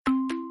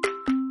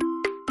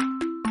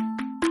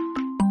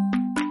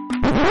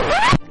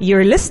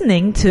You're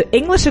listening to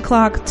English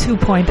O'Clock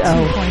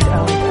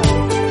 2.0.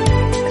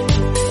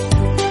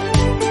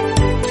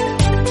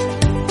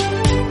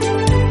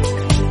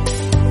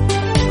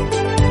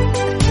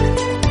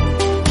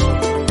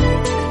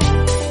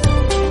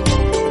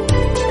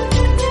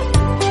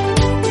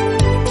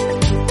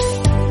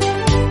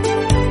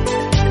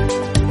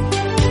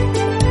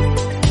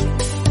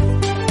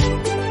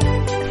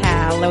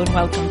 Hello and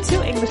welcome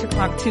to English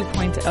O'Clock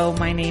 2.0.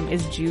 My name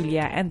is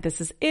Julia and this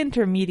is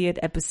intermediate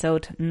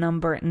episode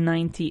number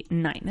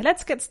 99.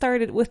 Let's get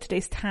started with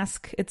today's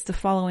task. It's the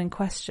following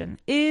question.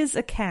 Is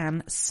a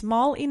can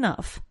small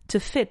enough to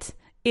fit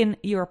in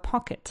your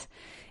pocket?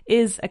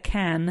 Is a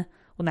can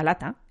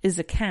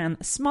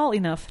small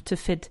enough to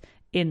fit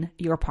in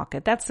your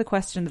pocket? That's the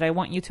question that I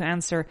want you to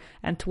answer,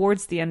 and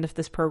towards the end of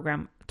this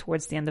program,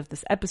 towards the end of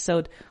this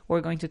episode,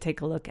 we're going to take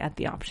a look at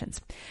the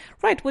options.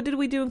 Right, what did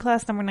we do in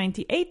class number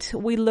 98?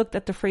 We looked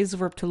at the phrasal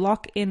verb to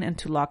lock in and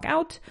to lock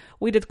out.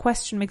 We did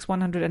question mix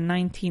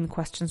 119,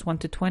 questions 1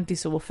 to 20,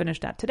 so we'll finish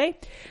that today.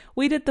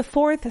 We did the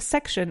fourth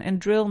section in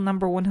drill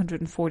number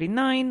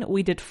 149.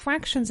 We did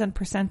fractions and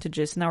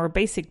percentages in our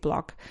basic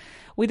block.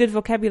 We did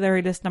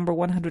vocabulary list number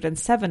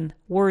 107,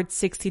 words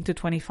 16 to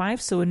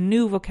 25, so a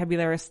new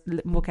vocabulary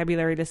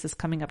list is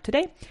coming up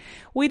today.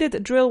 We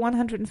did drill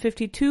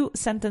 152,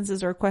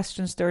 sentences or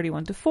questions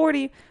 31 to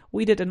 40.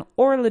 We did an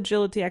oral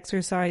agility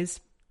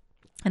exercise,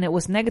 and it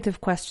was negative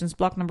questions,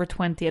 block number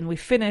 20, and we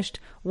finished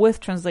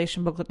with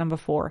translation booklet number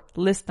 4,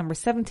 list number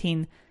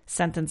 17,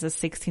 sentences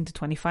 16 to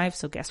 25,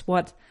 so guess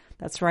what?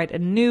 That's right, a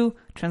new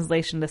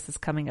translation list is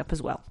coming up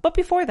as well. But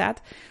before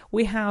that,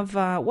 we have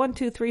 5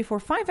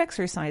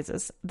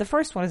 exercises. The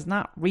first one is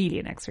not really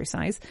an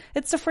exercise.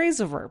 It's a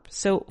phrasal verb.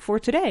 So for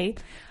today,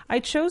 I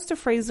chose the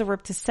phrasal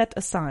verb to set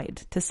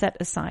aside.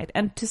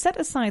 And to set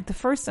aside, the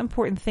first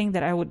important thing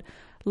that I would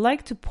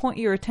like to point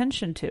your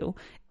attention to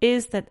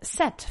is that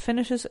set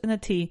finishes in a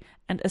T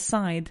and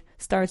aside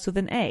starts with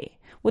an A.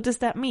 What does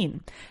that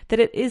mean? That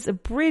it is a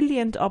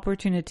brilliant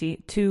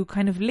opportunity to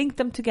kind of link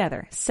them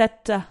together.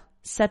 Set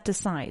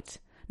aside.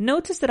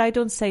 Notice that I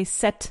don't say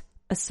set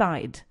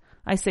aside.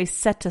 I say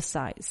set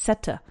aside.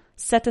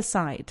 Set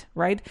aside,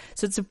 right?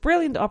 So it's a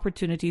brilliant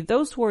opportunity.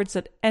 Those words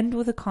that end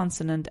with a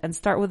consonant and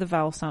start with a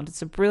vowel sound,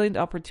 it's a brilliant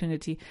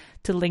opportunity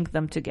to link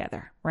them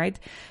together, right?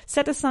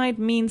 Set aside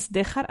means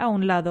dejar a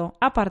un lado,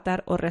 apartar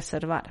o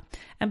reservar.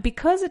 And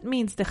because it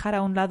means dejar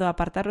a un lado,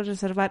 apartar o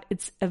reservar,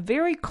 it's a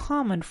very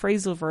common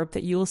phrasal verb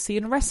that you will see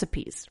in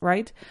recipes,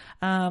 right?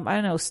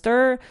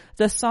 Stir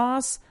the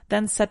sauce,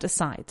 then set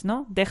aside,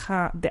 ¿no?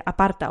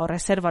 Aparta o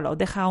resérvalo,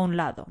 deja a un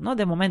lado, ¿no?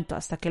 De momento,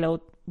 hasta que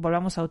lo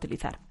volvamos a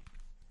utilizar.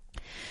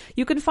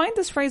 You can find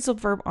this phrasal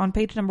verb on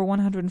page number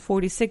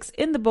 146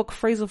 in the book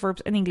Phrasal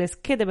Verbs en Inglés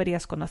que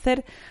deberías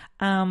conocer.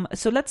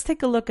 So let's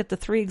take a look at the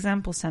 3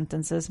 example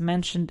sentences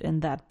mentioned in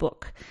that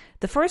book.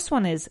 The first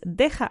one is,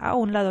 deja a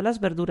un lado las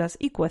verduras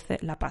y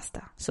cuece la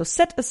pasta. So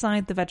set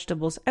aside the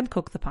vegetables and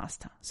cook the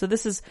pasta. So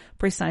this is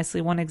precisely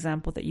one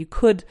example that you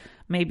could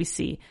maybe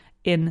see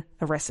in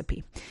a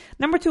recipe.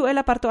 Number 2, él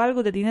apartó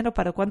algo de dinero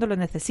para cuando lo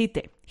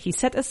necesite. He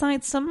set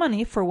aside some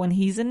money for when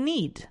he's in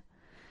need.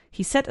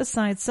 He set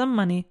aside some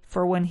money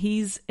for when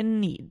he's in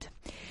need.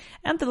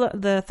 And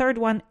the third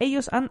one,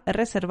 ellos han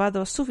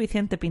reservado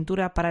suficiente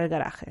pintura para el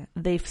garaje.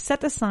 They've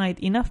set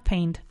aside enough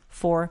paint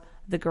for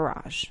the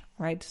garage,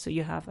 right? So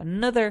you have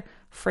another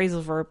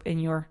phrasal verb in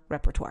your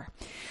repertoire.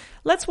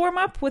 Let's warm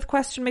up with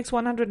question mix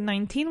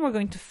 119. We're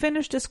going to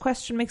finish this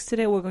question mix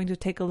today. We're going to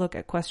take a look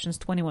at questions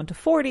 21 to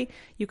 40.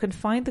 You can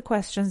find the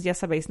questions, ya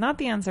sabéis, not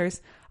the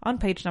answers, on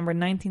page number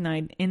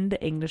 99 in the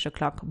English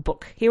O'Clock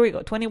book. Here we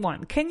go,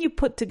 21. Can you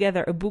put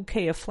together a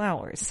bouquet of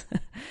flowers?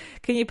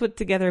 Can you put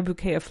together a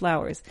bouquet of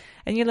flowers?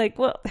 And you're like,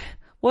 well,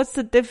 what's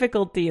the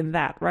difficulty in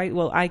that, right?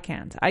 Well, I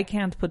can't. I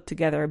can't put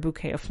together a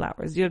bouquet of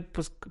flowers. Yo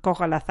pues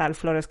cojo al azar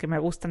flores que me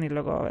gustan y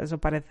luego eso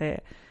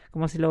parece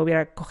como si lo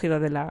hubiera cogido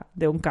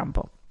de un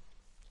campo.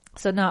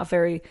 So not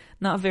very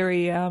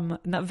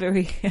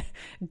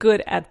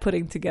good at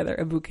putting together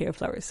a bouquet of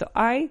flowers. So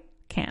I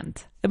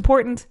can't.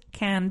 Important,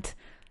 can't.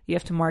 You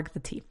have to mark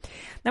the T.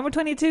 Number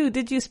 22,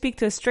 did you speak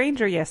to a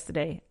stranger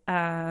yesterday?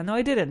 No,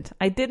 I didn't.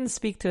 I didn't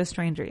speak to a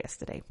stranger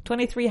yesterday.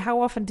 23, how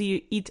often do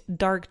you eat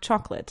dark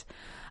chocolate?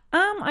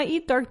 I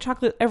eat dark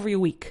chocolate every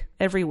week.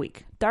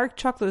 Dark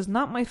chocolate is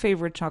not my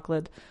favorite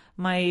chocolate.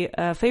 My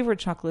favorite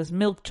chocolate is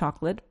milk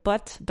chocolate,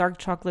 but dark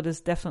chocolate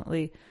is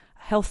definitely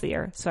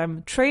healthier. So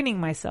I'm training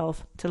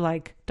myself to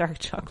like dark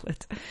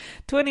chocolate.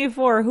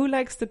 24, who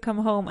likes to come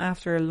home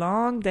after a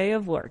long day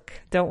of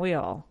work? Don't we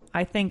all?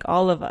 I think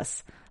all of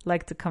us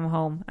like to come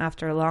home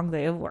after a long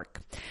day of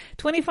work.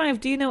 25,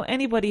 do you know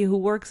anybody who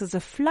works as a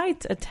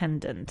flight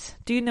attendant?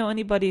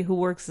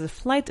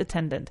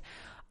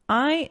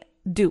 I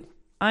do.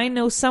 I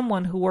know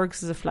someone who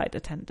works as a flight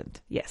attendant.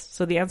 Yes.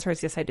 So the answer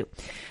is yes, I do.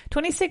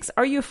 26,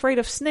 are you afraid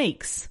of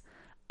snakes?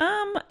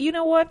 You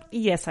know what?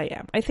 Yes, I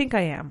am. I think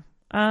I am.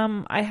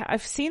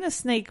 I've seen a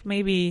snake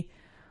maybe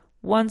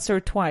once or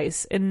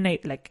twice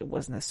it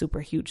wasn't a super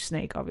huge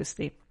snake,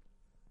 obviously.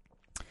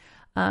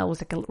 It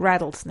was like a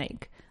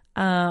rattlesnake.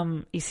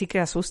 Y sí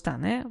que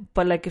asustan, eh?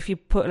 But like if you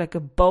put like a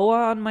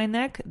boa on my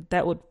neck,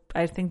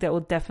 I think that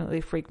would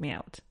definitely freak me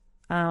out.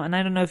 And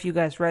I don't know if you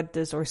guys read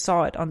this or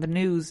saw it on the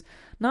news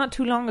not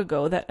too long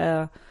ago that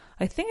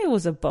I think it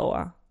was a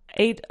boa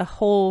ate a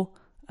whole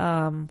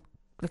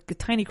like a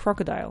tiny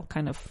crocodile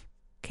kind of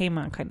came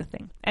on kind of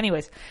thing.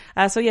 Anyways,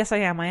 so yes, I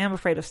am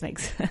afraid of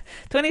snakes.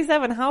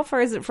 27, how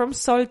far is it from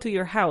Sol to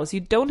your house?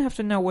 You don't have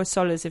to know where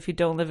Sol is if you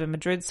don't live in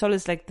Madrid. Sol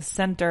is like the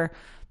center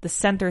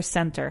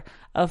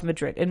of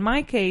Madrid. In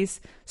my case,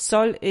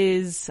 Sol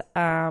is,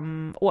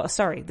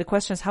 the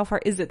question is how far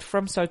is it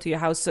from Sol to your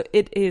house? So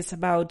it is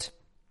about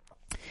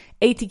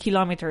 80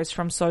 kilometers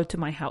from Sol to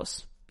my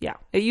house. Yeah,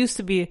 it used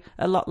to be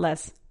a lot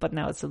less, but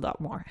now it's a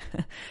lot more.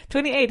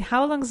 28,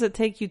 how long does it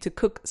take you to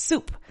cook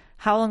soup?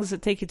 How long does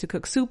it take you to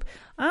cook soup?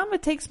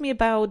 It takes me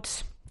about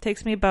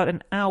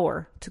an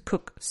hour to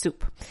cook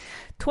soup.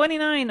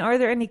 29, are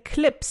there any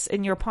clips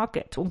in your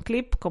pocket? Un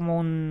clip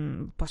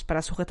como pues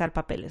para sujetar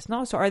papeles,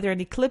 no? So are there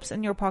any clips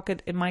in your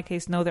pocket? In my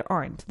case, no, there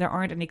aren't. There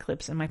aren't any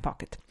clips in my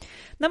pocket.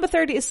 Number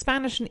 30, is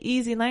Spanish an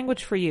easy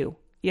language for you?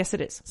 Yes,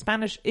 it is.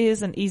 Spanish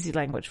is an easy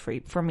language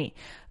for me.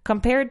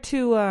 Compared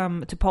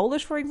to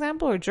Polish, for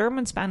example, or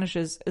German, Spanish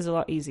is a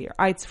lot easier.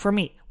 It's for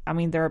me. I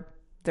mean, there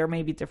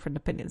may be different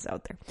opinions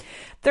out there.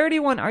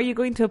 31, are you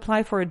going to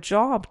apply for a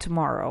job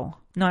tomorrow?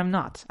 No, I'm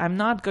not. I'm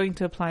not going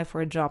to apply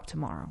for a job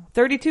tomorrow.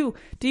 32,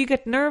 do you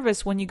get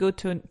nervous when you go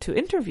to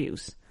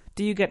interviews?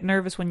 Do you get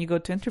nervous when you go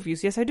to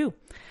interviews? Yes, I do.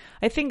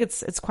 I think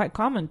it's quite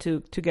common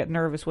to get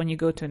nervous when you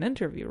go to an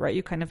interview, right?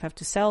 You kind of have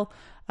to sell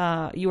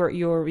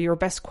your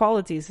best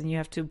qualities, and you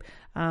have to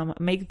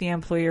make the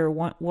employer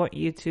want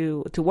you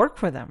to work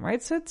for them,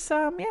 right? So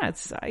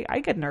I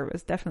get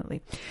nervous,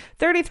 definitely.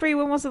 33,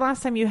 when was the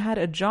last time you had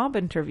a job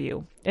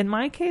interview? In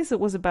my case, it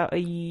was about a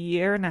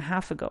year and a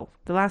half ago.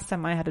 The last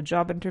time I had a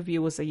job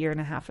interview was a year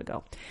and a half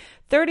ago.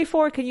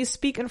 34, can you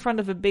speak in front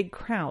of a big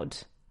crowd?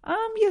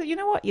 Yeah, you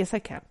know what? Yes, I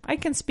can. I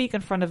can speak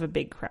in front of a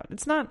big crowd.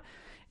 It's not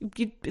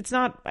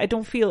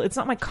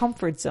my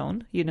comfort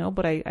zone,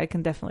 but I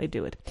can definitely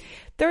do it.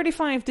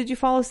 35, did you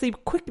fall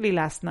asleep quickly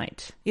last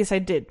night? Yes, I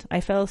did. I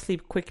fell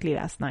asleep quickly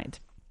last night.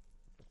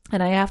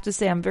 And I have to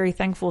say I'm very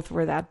thankful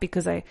for that,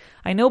 because I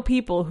know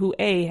people who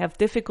A, have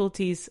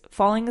difficulties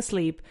falling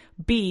asleep,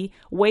 B,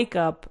 wake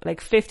up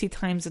like 50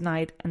 times a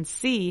night, and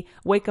C,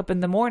 wake up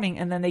in the morning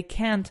and then they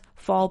can't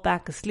fall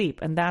back asleep.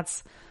 And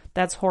that's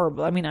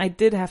horrible. I mean, I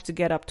did have to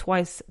get up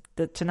twice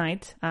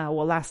tonight,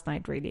 last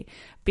night really,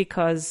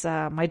 because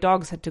my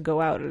dogs had to go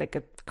out at like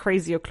a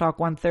crazy o'clock,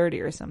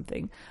 1:30 or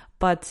something.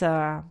 But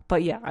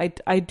yeah,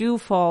 I do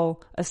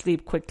fall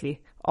asleep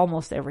quickly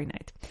almost every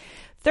night.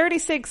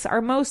 36,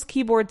 are most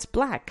keyboards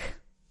black?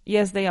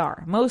 Yes, they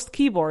are. Most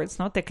keyboards,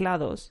 no,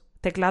 teclados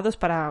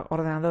para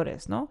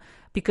ordenadores, no?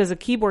 Because a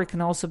keyboard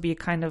can also be a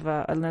kind of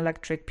an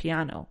electric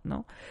piano,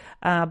 no?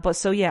 But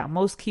so yeah,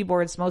 most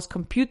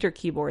computer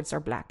keyboards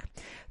are black.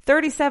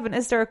 37,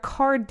 is there a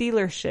car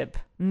dealership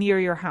near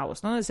your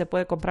house? ¿No? Se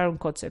puede comprar un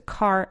coche.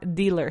 Car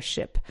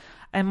dealership.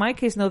 In my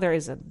case, no, there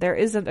isn't. There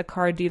isn't a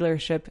car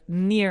dealership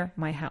near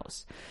my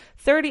house.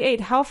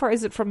 38, how far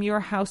is it from your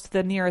house to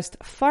the nearest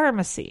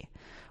pharmacy?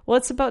 Well,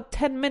 it's about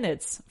 10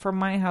 minutes from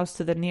my house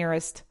to the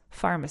nearest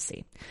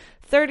pharmacy.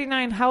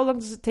 39, how long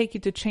does it take you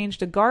to change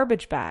the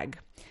garbage bag?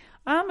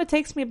 It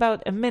takes me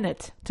about a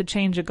minute to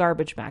change a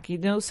garbage bag.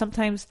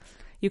 Sometimes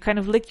you kind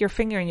of lick your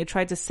finger and you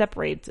try to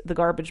separate the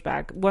garbage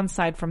bag one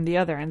side from the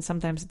other, and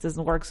sometimes it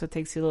doesn't work, so it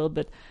takes you a little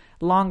bit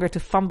longer to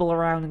fumble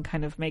around and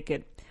kind of make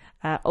it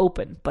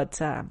open. But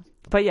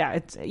yeah,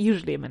 it's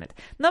usually a minute.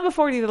 Number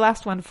 40, the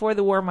last one for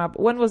the warm-up.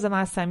 When was the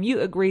last time you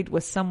agreed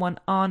with someone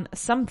on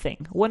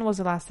something? When was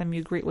the last time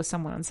you agreed with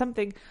someone on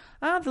something?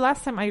 The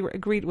last time I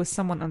agreed with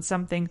someone on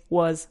something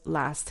was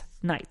last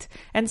night.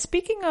 And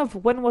speaking of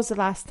when was the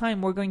last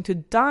time, we're going to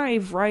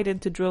dive right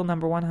into drill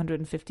number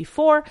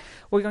 154.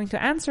 We're going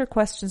to answer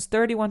questions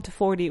 31 to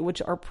 40,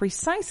 which are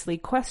precisely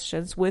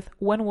questions with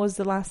when was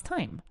the last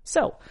time.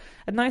 So,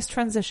 a nice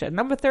transition.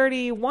 Number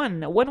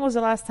 31, when was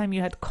the last time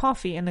you had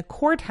coffee in a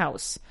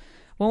courthouse?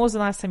 When was the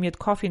last time you had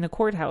coffee in a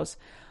courthouse?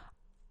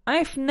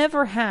 I've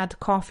never had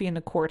coffee in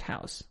a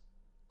courthouse.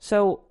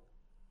 So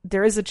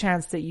there is a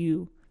chance that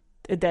you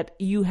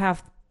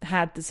have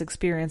had this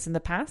experience in the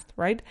past,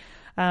 right?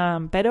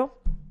 Pero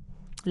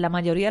la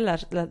mayoría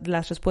de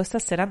las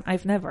respuestas serán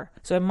I've never.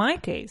 So in my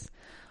case,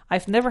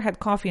 I've never had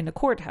coffee in a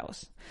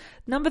courthouse.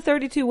 Number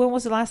 32, when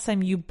was the last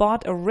time you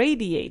bought a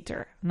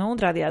radiator? No, un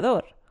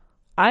radiador.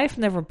 I've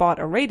never bought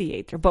a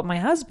radiator, but my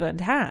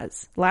husband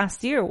has.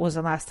 Last year was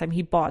the last time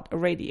he bought a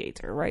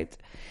radiator, right?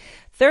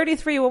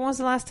 33, when was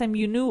the last time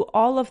you knew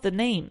all of the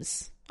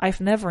names?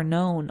 I've never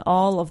known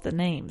all of the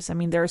names. I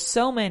mean, there are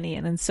so many,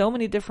 and in so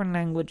many different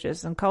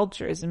languages and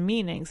cultures and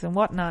meanings and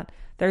whatnot.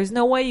 There's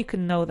no way you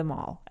can know them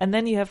all. And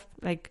then you have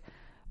like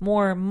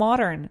more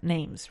modern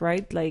names,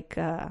 right? Like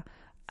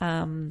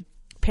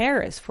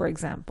Paris, for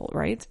example,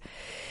 right?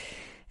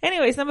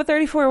 Anyways, number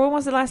 34. When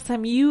was the last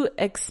time you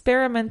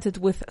experimented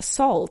with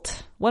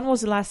salt? When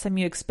was the last time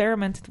you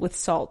experimented with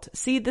salt?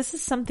 See, this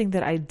is something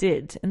that I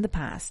did in the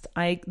past.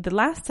 The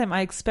last time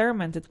I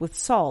experimented with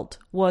salt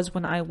was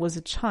when I was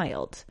a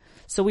child.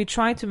 So we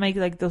tried to make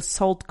like those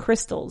salt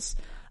crystals.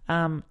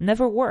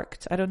 Never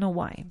worked. I don't know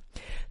why.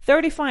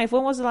 35.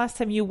 When was the last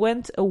time you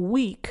went a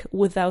week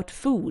without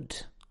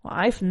food? Well,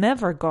 I've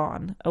never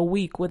gone a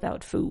week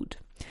without food.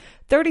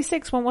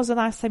 36. When was the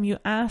last time you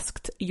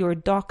asked your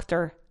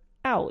doctor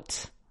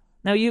out?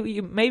 Now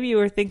you maybe you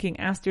were thinking,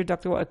 asked your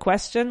doctor a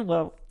question?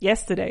 Well,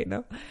 yesterday,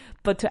 no?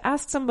 But to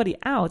ask somebody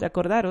out,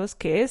 acordaros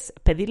que es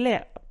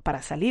pedirle para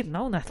salir,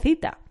 no? Una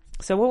cita.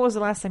 So when was the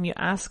last time you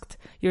asked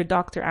your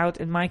doctor out?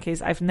 In my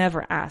case, I've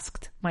never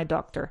asked my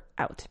doctor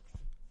out.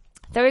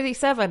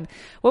 37.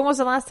 When was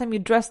the last time you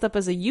dressed up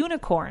as a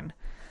unicorn?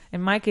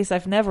 In my case,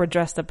 I've never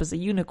dressed up as a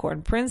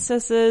unicorn.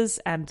 Princesses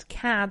and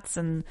cats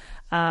and,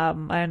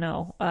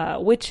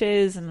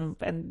 witches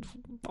and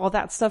all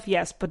that stuff,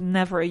 yes, but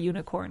never a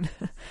unicorn.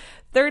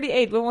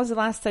 38. When was the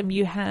last time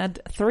you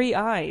had 3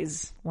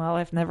 eyes? Well,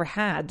 I've never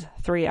had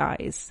 3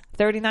 eyes.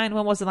 39.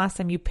 When was the last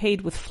time you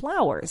paid with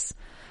flowers?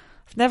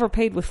 I've never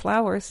paid with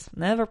flowers.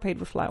 Never paid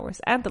with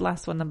flowers. And the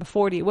last one, number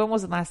 40. When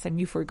was the last time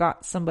you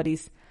forgot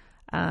somebody's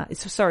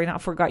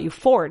you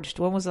forged.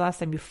 When was the last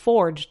time you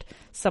forged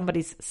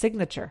somebody's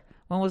signature?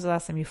 When was the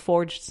last time you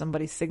forged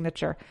somebody's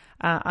signature?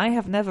 I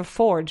have never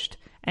forged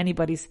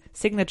anybody's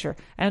signature.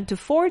 And to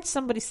forge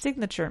somebody's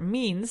signature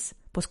means,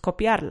 pues,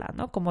 copiarla,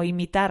 ¿no? Como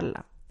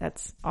imitarla.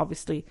 That's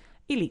obviously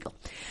illegal.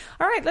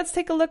 All right, let's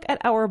take a look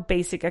at our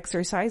basic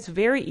exercise.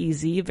 Very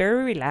easy,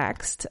 very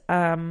relaxed.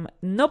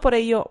 No por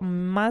ello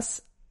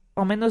más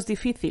o menos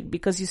difícil,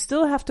 because you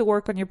still have to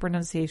work on your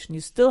pronunciation,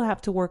 you still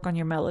have to work on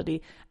your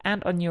melody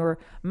and on your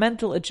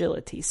mental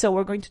agility. So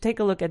we're going to take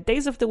a look at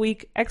days of the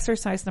week,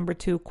 exercise number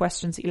 2,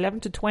 questions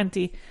 11 to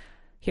 20.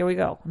 Here we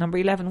go. Number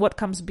 11, what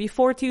comes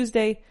before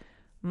Tuesday?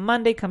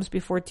 Monday comes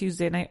before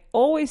Tuesday. And I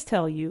always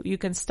tell you, you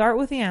can start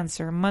with the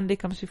answer, Monday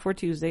comes before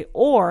Tuesday,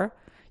 or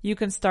you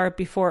can start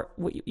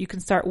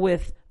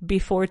with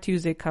before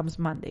Tuesday comes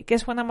Monday. ¿Qué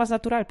suena más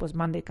natural? Pues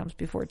Monday comes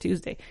before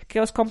Tuesday.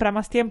 ¿Qué os compra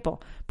más tiempo?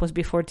 Pues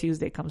before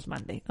Tuesday comes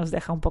Monday. Os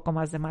deja un poco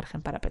más de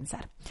margen para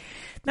pensar.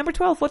 Number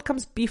 12, what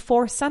comes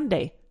before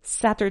Sunday?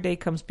 Saturday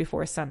comes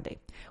before Sunday.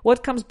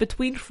 What comes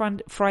between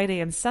Friday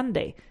and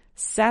Sunday?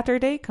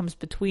 Saturday comes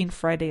between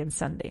Friday and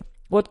Sunday.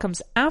 What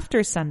comes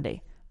after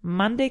Sunday?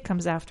 Monday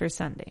comes after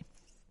Sunday.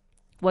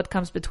 What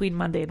comes between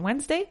Monday and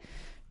Wednesday?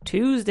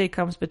 Tuesday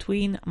comes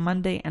between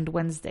Monday and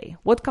Wednesday.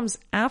 What comes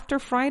after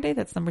Friday?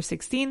 That's number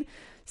 16.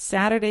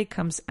 Saturday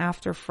comes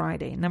after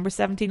Friday. Number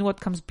 17, what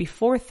comes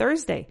before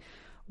Thursday?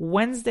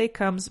 Wednesday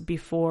comes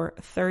before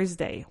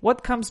Thursday.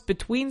 What comes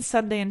between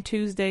Sunday and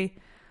Tuesday?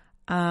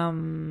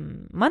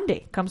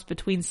 Monday comes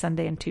between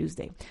Sunday and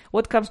Tuesday.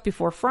 What comes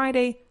before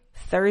Friday?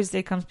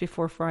 Thursday comes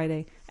before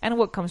Friday. And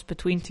what comes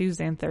between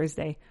Tuesday and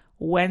Thursday?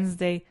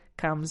 Wednesday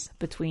comes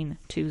between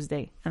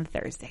Tuesday and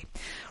Thursday.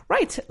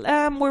 Right,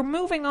 we're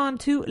moving on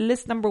to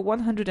list number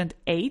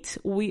 108.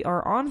 We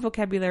are on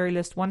vocabulary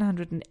list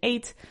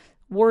 108,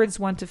 words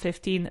 1 to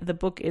 15. The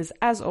book is,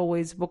 as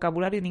always,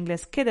 Vocabulario en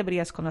Inglés que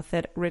deberías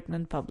conocer, written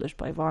and published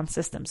by Vaughan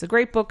Systems. A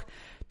great book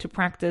to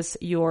practice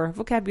your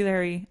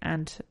vocabulary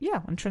and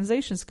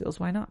translation skills.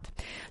 Why not?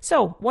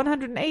 So,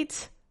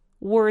 108,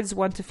 words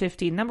 1 to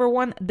 15. Number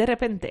 1, de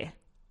repente.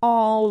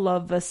 All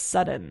of a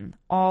sudden.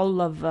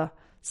 All of a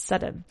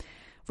sudden.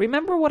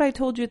 Remember what I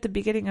told you at the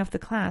beginning of the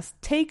class.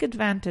 Take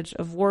advantage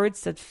of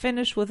words that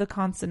finish with a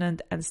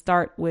consonant and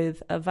start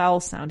with a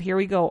vowel sound. Here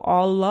we go.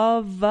 All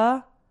of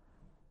a.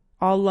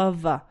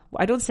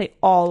 I don't say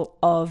all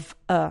of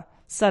a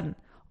sudden.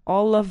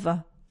 All of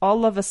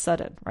a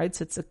sudden, right?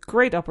 So it's a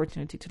great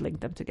opportunity to link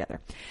them together.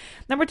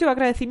 Number 2,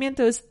 agradecimiento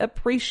is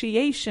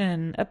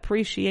appreciation.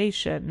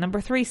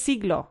 Number 3,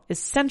 siglo is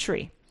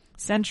century.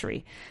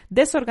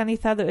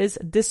 Desorganizado is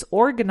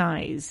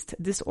disorganized.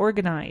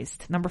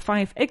 Number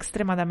 5,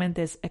 extremadamente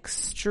is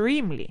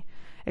extremely.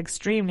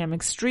 I'm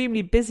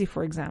extremely busy,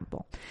 for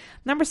example.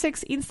 Number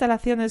 6,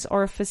 instalaciones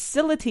or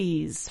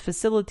facilities.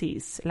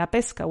 La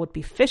pesca would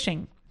be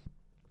fishing.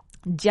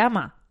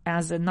 Llama,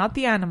 as in not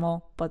the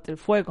animal, but el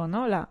fuego,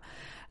 no?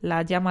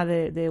 La llama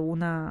de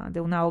una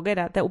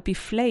hoguera. That would be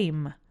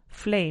flame.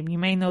 You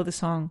may know the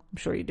song. I'm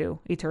sure you do.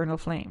 Eternal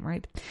Flame,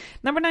 right?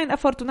 Number 9,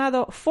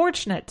 afortunado,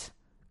 fortunate.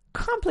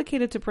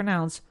 Complicated to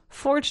pronounce.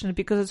 Fortunate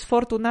because it's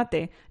fortunate.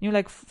 And you're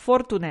like,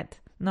 fortunate.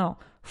 No.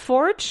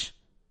 Fortunate.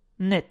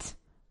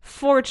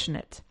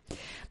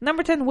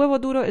 Number 10,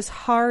 huevo duro is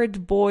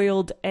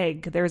hard-boiled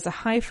egg. There's a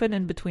hyphen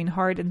in between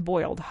hard and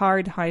boiled.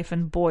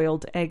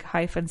 Hard-boiled egg,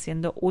 hyphen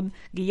siendo un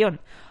guión.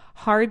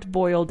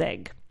 Hard-boiled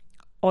egg.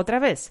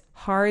 Otra vez,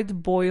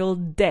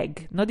 hard-boiled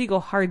egg. No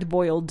digo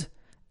hard-boiled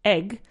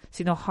egg,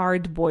 sino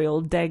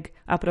hard-boiled egg.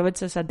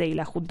 Aprovecho esa de y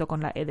la junto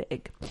con la e de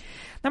egg.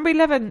 Number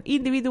 11,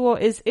 individuo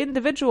is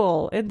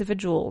individual.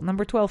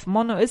 Number 12,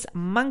 mono is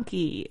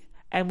monkey.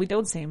 And we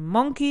don't say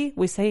monkey,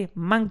 we say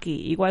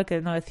monkey. Igual que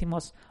no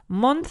decimos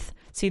month,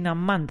 sino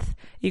month.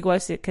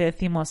 Igual que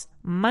decimos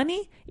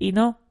money y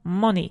no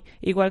money.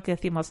 Igual que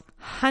decimos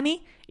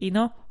honey y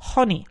no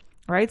honey.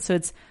 Right? So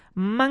it's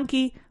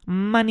monkey,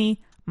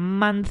 money,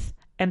 month,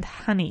 and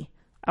honey.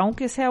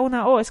 Aunque sea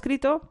una O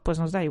escrito, pues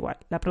nos da igual.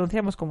 La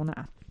pronunciamos como una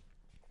A.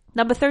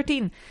 Number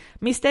 13,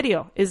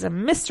 misterio is a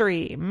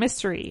mystery,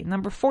 mystery.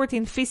 Number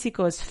 14,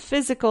 físico is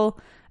physical.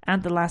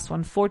 And the last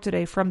one for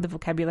today from the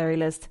vocabulary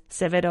list,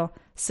 severo,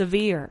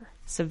 severe,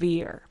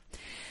 severe.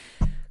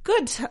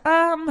 Good.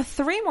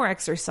 3 more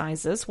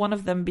exercises, one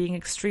of them being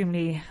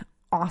extremely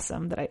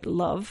awesome that I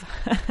love.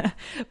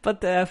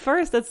 But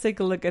first, let's take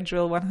a look at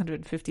drill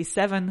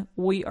 157.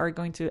 We are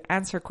going to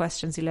answer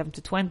questions 11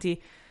 to 20.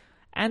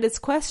 And it's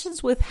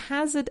questions with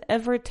has it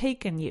ever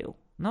taken you?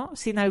 ¿No?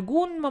 Si en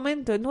algún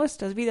momento en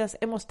nuestras vidas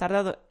hemos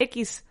tardado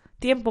X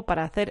tiempo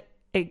para hacer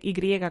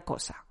Y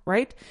cosa,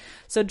 right?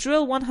 So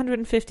drill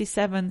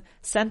 157,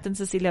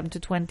 sentences 11 to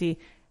 20.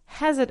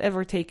 Has it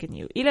ever taken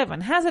you?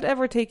 11. Has it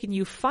ever taken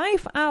you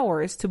 5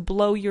 hours to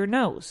blow your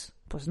nose?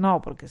 Pues no,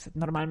 porque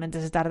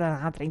normalmente se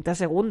tarda 30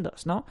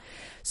 segundos, ¿no?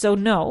 So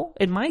no,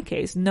 in my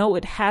case, no,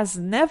 it has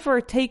never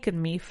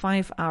taken me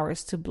 5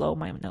 hours to blow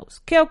my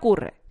nose. ¿Qué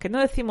ocurre? Que no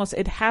decimos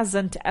it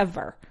hasn't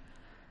ever,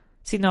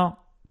 sino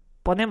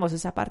ponemos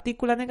esa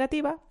partícula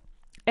negativa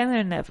en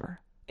el never.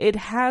 It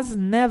has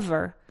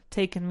never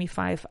taken me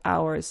 5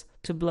 hours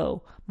to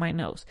blow my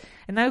nose.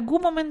 En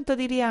algún momento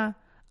diría,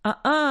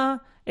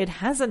 it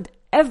hasn't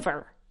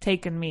ever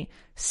taken me.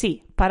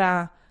 Sí,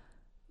 para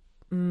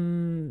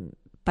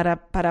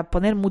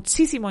poner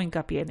muchísimo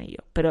hincapié en ello.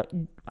 Pero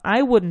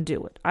I wouldn't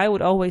do it. I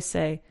would always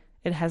say,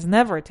 it has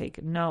never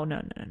taken. No.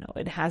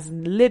 It has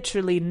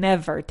literally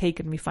never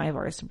taken me 5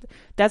 hours.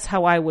 That's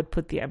how I would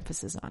put the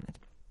emphasis on it.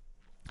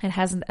 It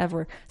hasn't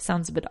ever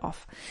sounds a bit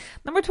off.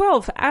 Number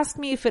 12, ask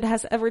me if it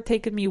has ever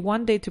taken me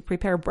 1 day to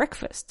prepare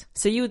breakfast.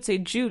 So you would say,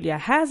 Julia,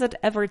 has it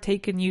ever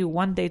taken you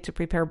 1 day to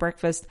prepare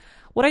breakfast?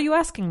 What are you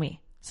asking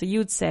me? So you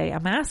would say,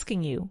 I'm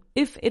asking you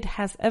if it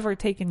has ever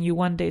taken you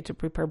 1 day to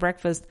prepare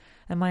breakfast.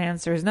 And my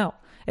answer is no.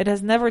 It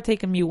has never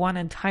taken me 1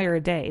 entire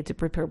day to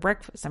prepare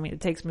breakfast. I mean, it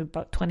takes me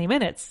about 20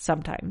 minutes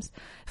sometimes.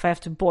 If I have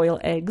to boil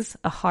eggs,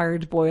 a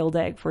hard boiled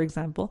egg, for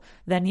example,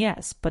 then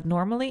yes. But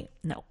normally,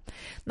 no.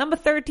 Number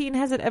 13,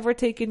 has it ever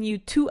taken you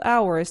 2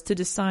 hours to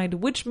decide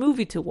which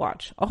movie to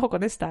watch? Ojo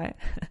con esta, eh?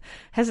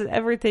 Has it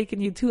ever taken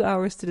you 2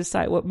 hours to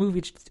decide what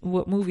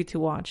movie to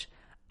watch?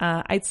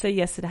 I'd say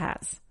yes, it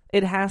has.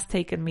 It has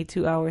taken me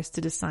 2 hours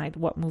to decide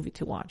what movie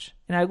to watch.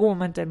 En algún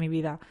momento de mi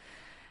vida.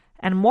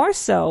 And more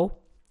so,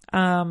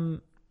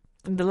 in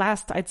the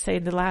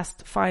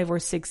last 5 or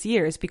 6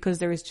 years, because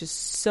there is just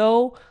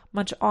so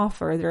much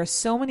offer. There are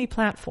so many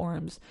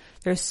platforms.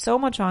 There's so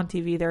much on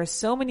TV. There are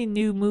so many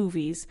new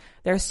movies.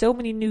 There are so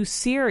many new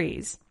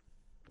series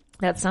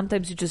that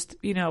sometimes you just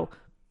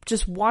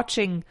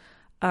watching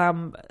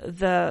the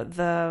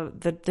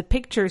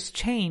pictures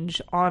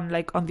change on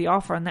the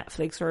offer on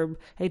Netflix or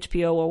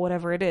HBO or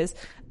whatever it is.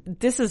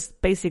 This is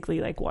basically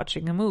like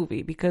watching a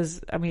movie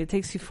because, I mean, it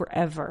takes you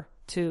forever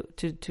to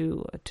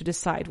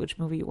decide which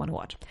movie you want to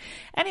watch.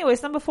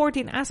 Anyways, number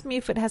 14, ask me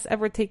if it has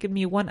ever taken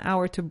me 1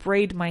 hour to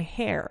braid my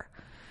hair.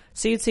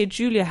 So you'd say,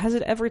 Julia, has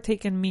it ever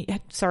taken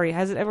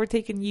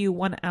you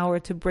 1 hour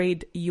to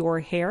braid your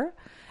hair?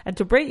 And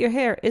to braid your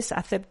hair is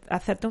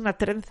hacerte una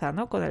trenza,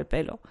 ¿no? Con el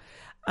pelo.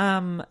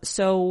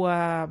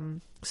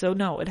 So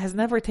no, it has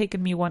never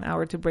taken me 1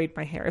 hour to braid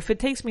my hair. If it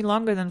takes me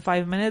longer than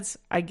 5 minutes,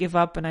 I give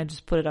up and I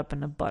just put it up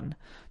in a bun.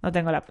 No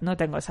tengo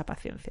esa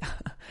paciencia.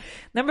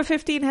 Number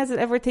 15, has it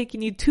ever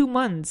taken you 2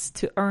 months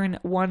to earn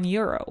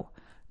 €1?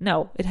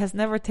 No, it has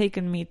never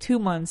taken me 2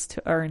 months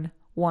to earn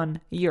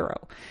 €1.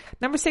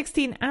 Number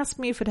 16, ask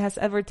me if it has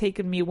ever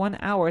taken me 1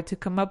 hour to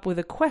come up with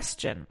a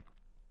question.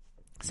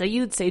 So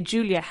you'd say,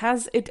 Julia,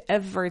 has it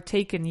ever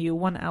taken you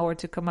 1 hour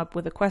to come up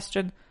with a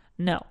question?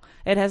 No,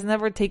 it has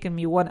never taken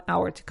me 1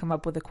 hour to come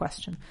up with a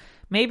question.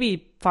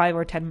 Maybe 5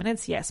 or 10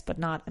 minutes, yes, but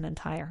not an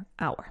entire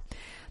hour.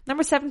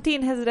 Number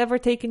 17, has it ever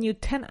taken you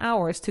 10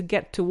 hours to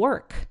get to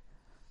work?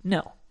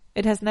 No,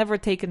 it has never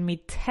taken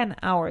me 10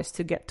 hours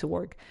to get to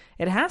work.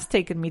 It has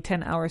taken me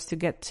 10 hours to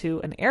get to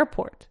an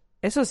airport.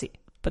 Eso sí,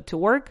 but to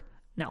work?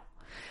 No.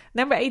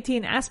 Number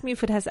 18, ask me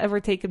if it has ever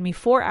taken me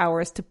 4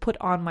 hours to put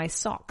on my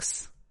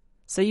socks.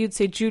 So you'd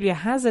say, Julia,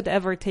 has it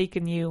ever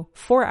taken you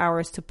 4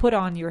 hours to put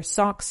on your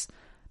socks?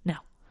 No,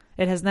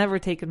 it has never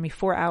taken me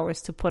 4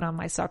 hours to put on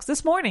my socks.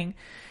 This morning,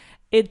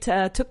 it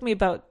took me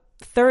about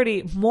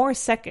 30 more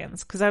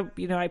seconds because I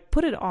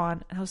put it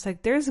on and I was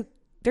like, there's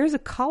a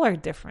color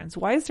difference.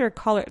 Why is there a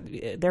color?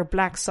 They're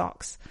black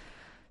socks.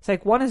 It's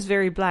like one is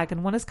very black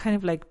and one is kind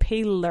of like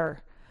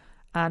paler,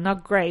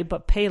 not gray,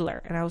 but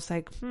paler. And I was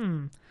like,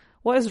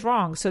 what is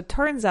wrong? So it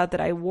turns out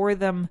that I wore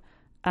them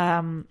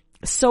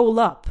sole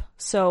up.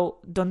 So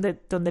donde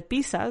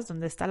pisas,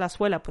 donde está la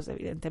suela, pues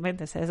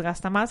evidentemente se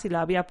desgasta más y lo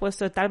había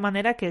puesto de tal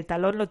manera que el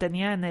talón lo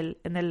tenía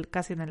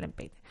casi en el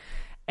empeine.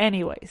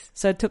 Anyways,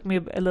 so it took me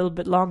a little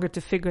bit longer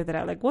to figure that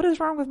out. Like, what is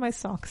wrong with my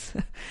socks?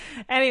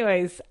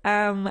 Anyways,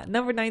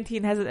 number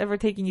 19, has it ever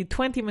taken you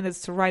 20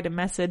 minutes to write a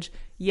message?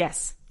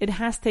 Yes, it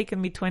has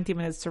taken me 20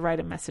 minutes to write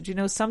a message. You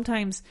know,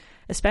 sometimes,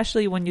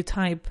 especially when you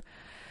type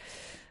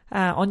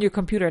on your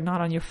computer,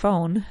 not on your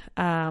phone,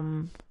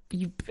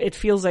 it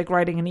feels like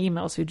writing an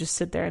email, so you just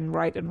sit there and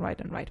write and write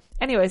and write.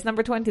 Anyways,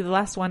 number 20, the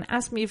last one,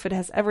 ask me if it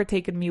has ever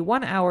taken me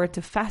 1 hour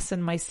to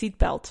fasten my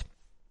seatbelt.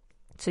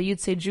 So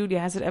you'd say, Julia,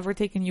 has it ever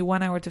taken you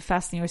 1 hour to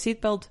fasten your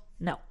seatbelt?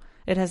 No,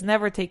 it has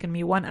never taken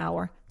me 1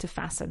 hour to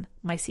fasten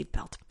my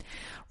seatbelt.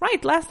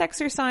 Right, last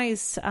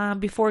exercise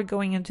before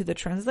going into the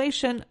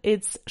translation,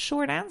 it's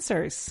short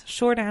answers.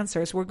 Short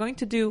answers. We're going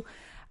to do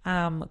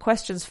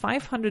questions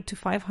 501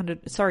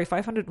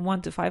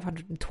 to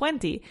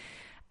 520,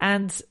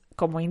 and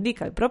como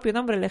indica el propio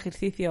nombre del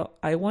ejercicio,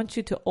 I want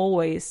you to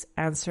always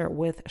answer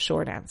with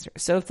short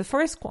answers. So if the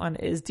first one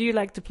is, do you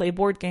like to play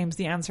board games?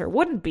 The answer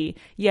wouldn't be,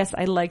 yes,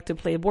 I like to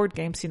play board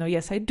games.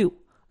 Yes, I do.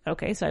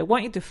 Okay, so I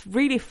want you to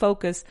really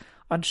focus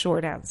on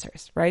short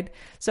answers, right?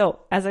 So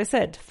as I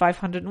said,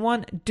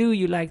 501, do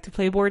you like to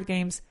play board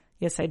games?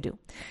 Yes, I do.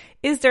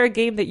 Is there a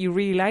game that you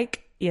really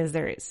like? Yes,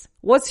 there is.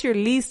 What's your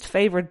least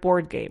favorite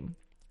board game?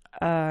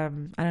 I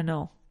don't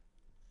know.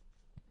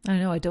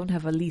 I don't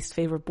have a least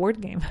favorite board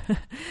game.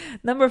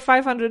 Number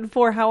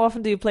 504, how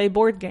often do you play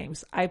board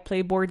games? I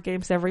play board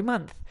games every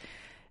month.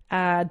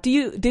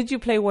 Did you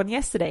play one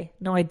yesterday?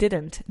 No, I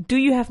didn't. Do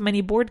you have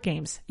many board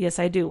games? Yes,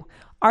 I do.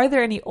 Are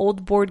there any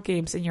old board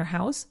games in your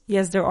house?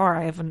 Yes, there are.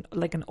 I have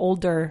an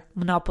older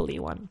Monopoly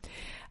one.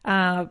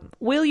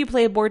 Will you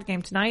play a board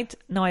game tonight?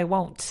 No, I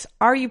won't.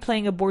 Are you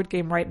playing a board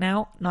game right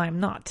now? No, I'm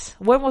not.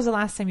 When was the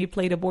last time you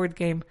played a board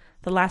game?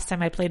 The last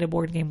time I played a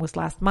board game was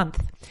last month.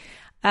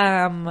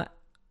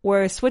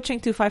 We're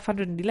switching to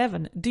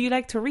 511. Do you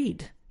like to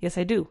read? Yes,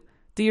 I do.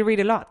 Do you read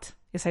a lot?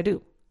 Yes, I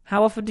do.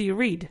 How often do you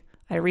read?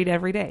 I read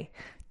every day.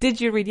 Did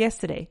you read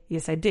yesterday?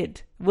 Yes, I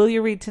did. Will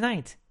you read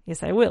tonight?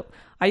 Yes, I will.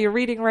 Are you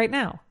reading right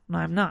now? No,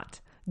 I'm not.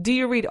 Do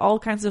you read all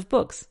kinds of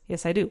books?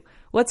 Yes, I do.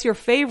 What's your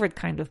favorite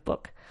kind of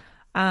book?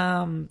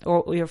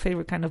 Or your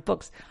favorite kind of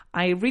books?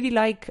 I really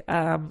like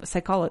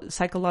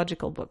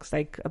psychological books,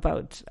 like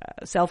about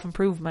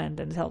self-improvement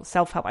and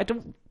self-help. I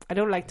don't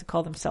like to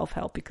call them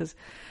self-help because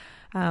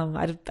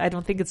I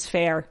don't think it's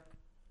fair.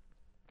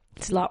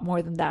 It's a lot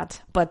more than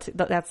that, but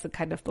that's the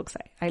kind of books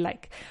I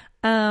like.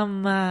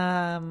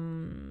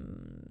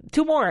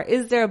 Two more.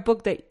 Is there a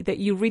book that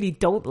you really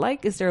don't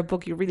like? Is there a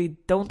book you really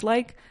don't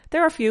like?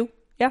 There are a few.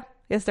 Yeah.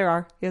 Yes, there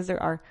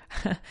are.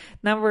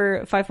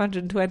 Number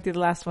 520, the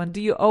last one.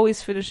 Do you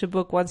always finish a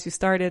book once you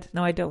start it?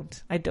 No, I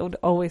don't. I don't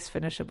always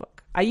finish a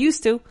book. I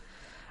used to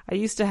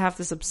have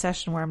this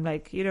obsession where I'm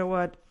like, you know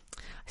what?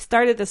 I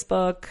started this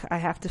book, I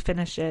have to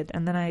finish it,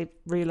 and then I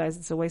realized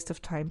it's a waste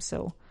of time,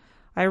 so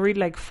I read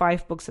like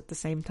 5 books at the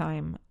same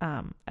time,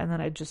 and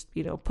then I just,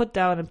 put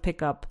down and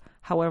pick up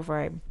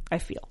however I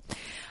feel.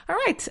 All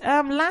right,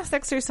 last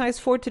exercise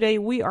for today.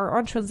 We are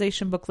on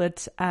Translation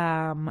Booklet,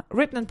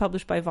 written and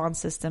published by Vaughan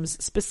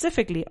Systems,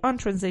 specifically on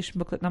Translation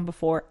Booklet number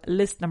 4,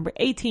 list number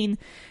 18,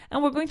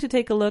 and we're going to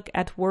take a look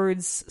at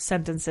words,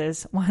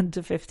 sentences 1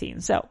 to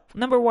 15. So,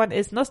 number 1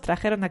 is, nos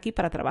trajeron aquí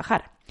para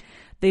trabajar.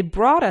 They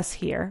brought us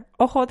here.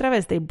 Ojo otra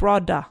vez, they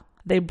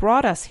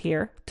brought us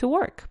here to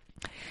work.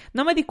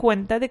 No me di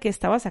cuenta de que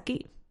estabas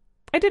aquí.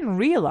 I didn't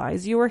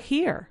realize you were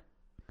here.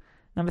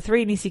 Number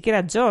 3, ni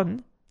siquiera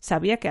John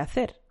sabía qué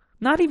hacer.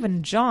 Not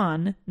even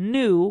John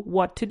knew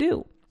what to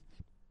do.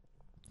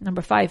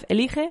 Number 5,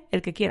 elige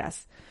el que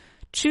quieras.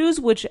 Choose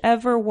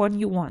whichever one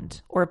you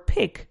want, or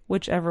pick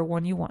whichever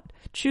one you want.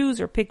 Choose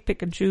or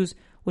pick and choose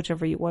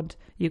whichever you want.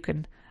 You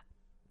can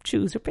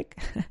choose or pick.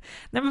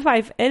 Number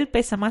 5, él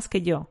pesa más que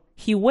yo.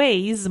 He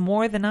weighs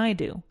more than I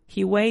do.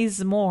 He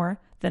weighs more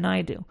than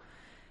I do.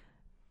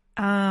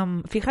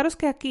 Fijaros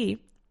que aquí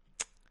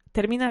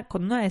termina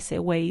con una S,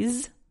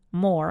 weighs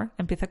more,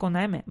 empieza con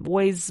una M,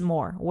 weighs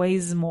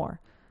more.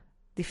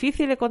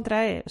 Difícil de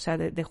contraer, o sea,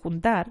 de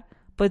juntar,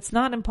 but it's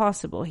not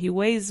impossible. He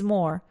weighs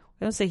more.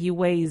 I don't say he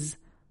weighs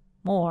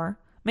more.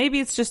 Maybe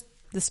it's just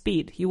the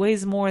speed. He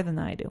weighs more than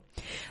I do.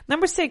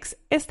 Number 6,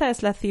 esta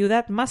es la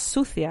ciudad más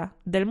sucia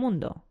del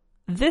mundo.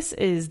 This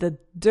is the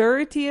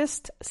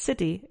dirtiest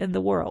city in the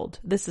world.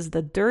 This is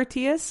the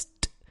dirtiest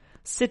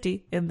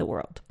city in the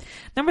world.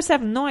 Number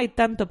 7, no hay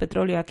tanto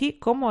petróleo aquí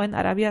como en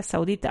Arabia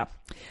Saudita.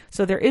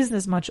 So there isn't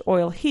as much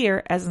oil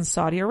here as in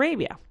Saudi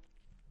Arabia.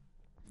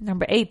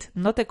 Number 8,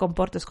 no te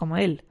comportes como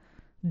él.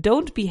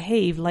 Don't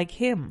behave like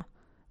him.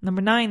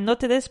 Number 9, no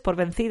te des por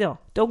vencido.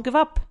 Don't give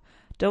up.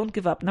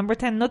 Number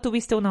 10, no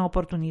tuviste una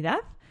oportunidad.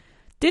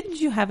 Didn't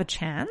you have a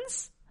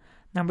chance?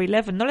 Number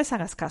 11, no les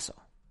hagas caso.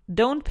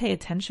 Don't pay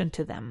attention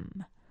to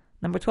them.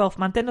 Number 12,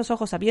 mantén los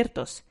ojos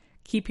abiertos.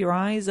 Keep your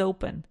eyes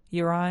open. Keep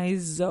your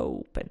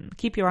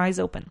eyes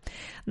open.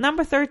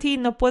 Number 13,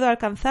 no puedo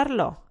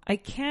alcanzarlo. I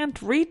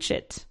can't reach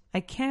it.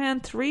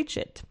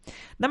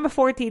 Number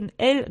 14,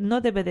 él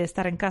no debe de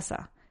estar en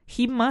casa.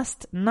 He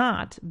must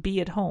not be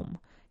at home.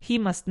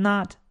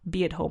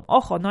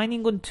 Ojo, no hay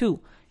ningún tú.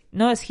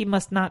 no es he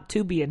must not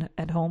to be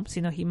at home,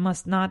 sino he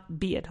must not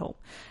be at home.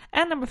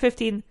 And number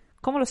 15,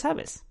 ¿cómo lo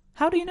sabes?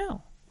 How do you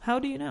know? How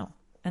do you know?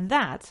 And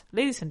that,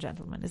 ladies and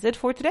gentlemen, is it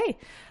for today.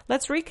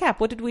 Let's recap.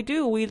 What did we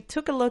do? We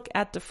took a look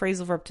at the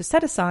phrasal verb to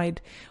set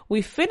aside.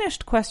 We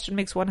finished question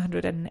mix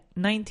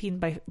 119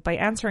 by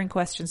answering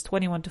questions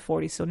 21 to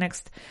 40. So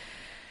next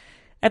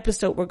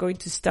episode, we're going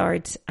to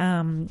start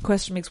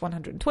question mix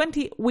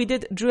 120. We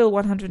did drill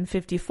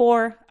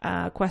 154,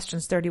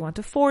 questions 31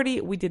 to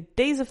 40. We did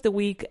days of the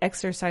week,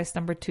 exercise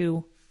number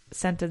 2,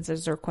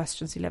 sentences or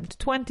questions 11 to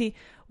 20.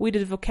 We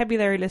did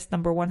vocabulary list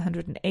number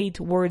 108,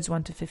 words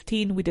 1 to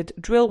 15. We did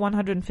drill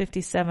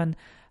 157,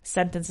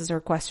 sentences or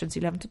questions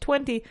 11 to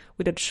 20.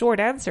 We did short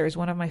answers,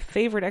 one of my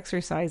favorite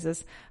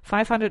exercises,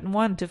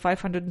 501 to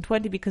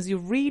 520, because you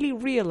really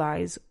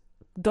realize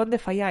dónde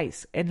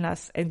falláis, en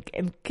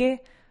qué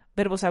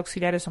verbos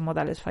auxiliares o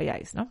modales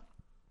falláis, ¿no?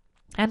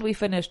 And we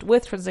finished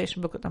with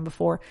translation booklet number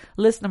 4,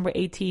 list number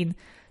 18,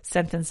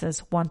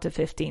 sentences 1 to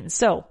 15.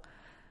 So,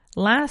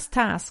 last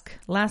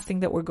thing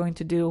that we're going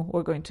to do,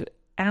 we're going to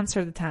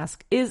answer the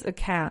task, is a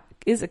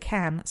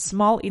can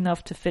small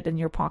enough to fit in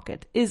your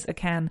pocket? Is a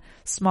can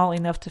small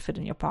enough to fit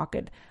in your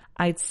pocket?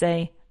 I'd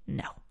say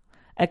no.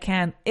 A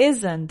can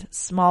isn't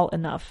small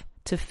enough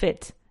to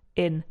fit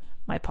in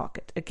my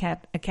pocket. A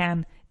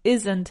can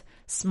isn't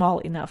small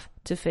enough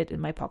to fit in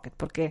my pocket.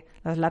 Porque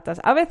las latas,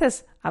 a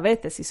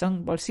veces, si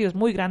son bolsillos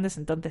muy grandes,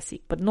 entonces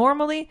sí. But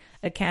normally,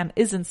 a can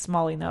isn't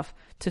small enough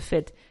to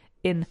fit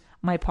in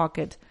my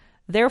pocket.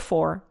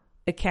 Therefore,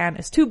 a can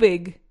is too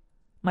big,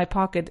 my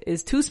pocket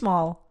is too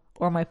small,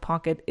 or my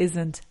pocket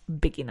isn't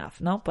big enough,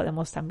 ¿no?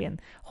 Podemos también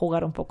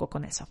jugar un poco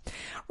con eso.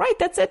 Right,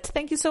 that's it.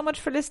 Thank you so much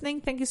for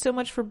listening. Thank you so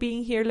much for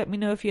being here. Let me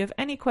know if you have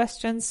any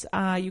questions.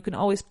 You can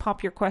always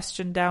pop your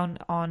question down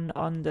on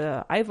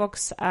the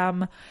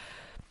iVox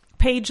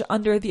page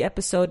under the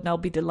episode, and I'll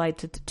be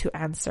delighted to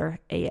answer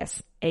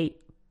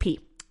ASAP.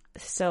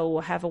 So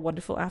have a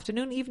wonderful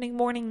afternoon, evening,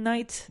 morning,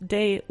 night,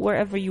 day,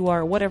 wherever you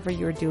are, whatever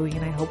you're doing,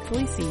 and I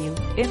hopefully see you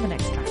in the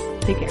next class.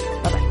 Take care.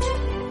 Bye-bye.